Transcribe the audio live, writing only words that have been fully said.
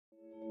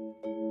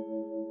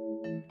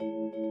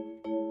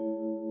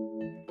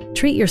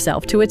Treat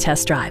yourself to a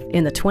test drive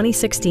in the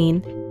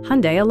 2016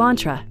 Hyundai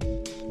Elantra.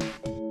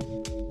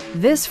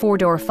 This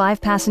four-door,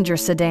 five-passenger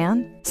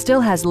sedan still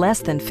has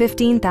less than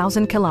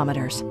 15,000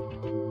 kilometers.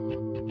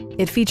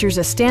 It features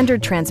a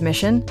standard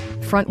transmission,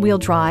 front-wheel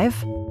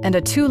drive, and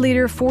a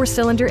 2-liter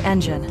four-cylinder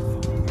engine.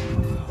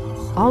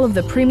 All of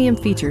the premium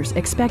features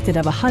expected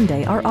of a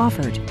Hyundai are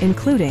offered,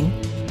 including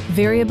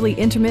variably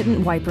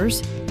intermittent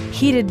wipers,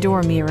 heated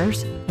door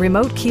mirrors,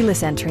 remote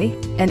keyless entry,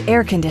 and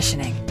air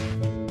conditioning.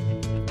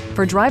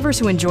 For drivers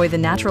who enjoy the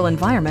natural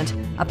environment,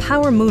 a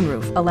power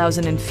moonroof allows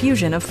an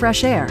infusion of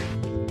fresh air.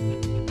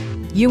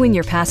 You and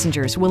your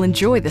passengers will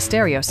enjoy the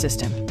stereo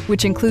system,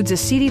 which includes a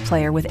CD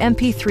player with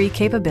MP3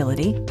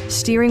 capability,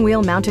 steering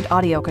wheel mounted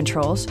audio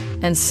controls,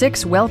 and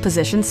 6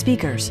 well-positioned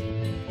speakers.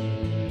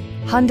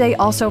 Hyundai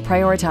also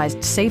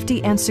prioritized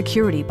safety and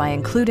security by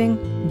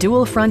including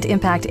dual front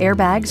impact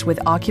airbags with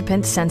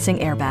occupant sensing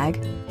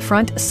airbag,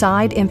 front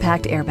side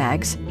impact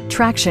airbags,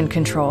 traction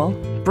control,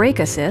 brake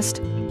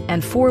assist,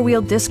 and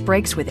 4-wheel disc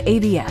brakes with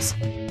ABS.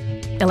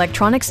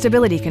 Electronic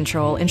stability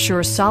control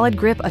ensures solid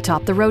grip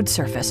atop the road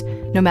surface,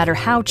 no matter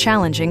how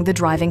challenging the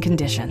driving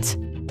conditions.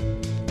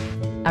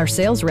 Our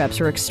sales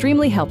reps are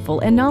extremely helpful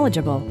and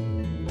knowledgeable.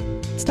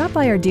 Stop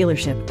by our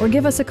dealership or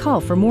give us a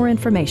call for more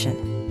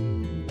information.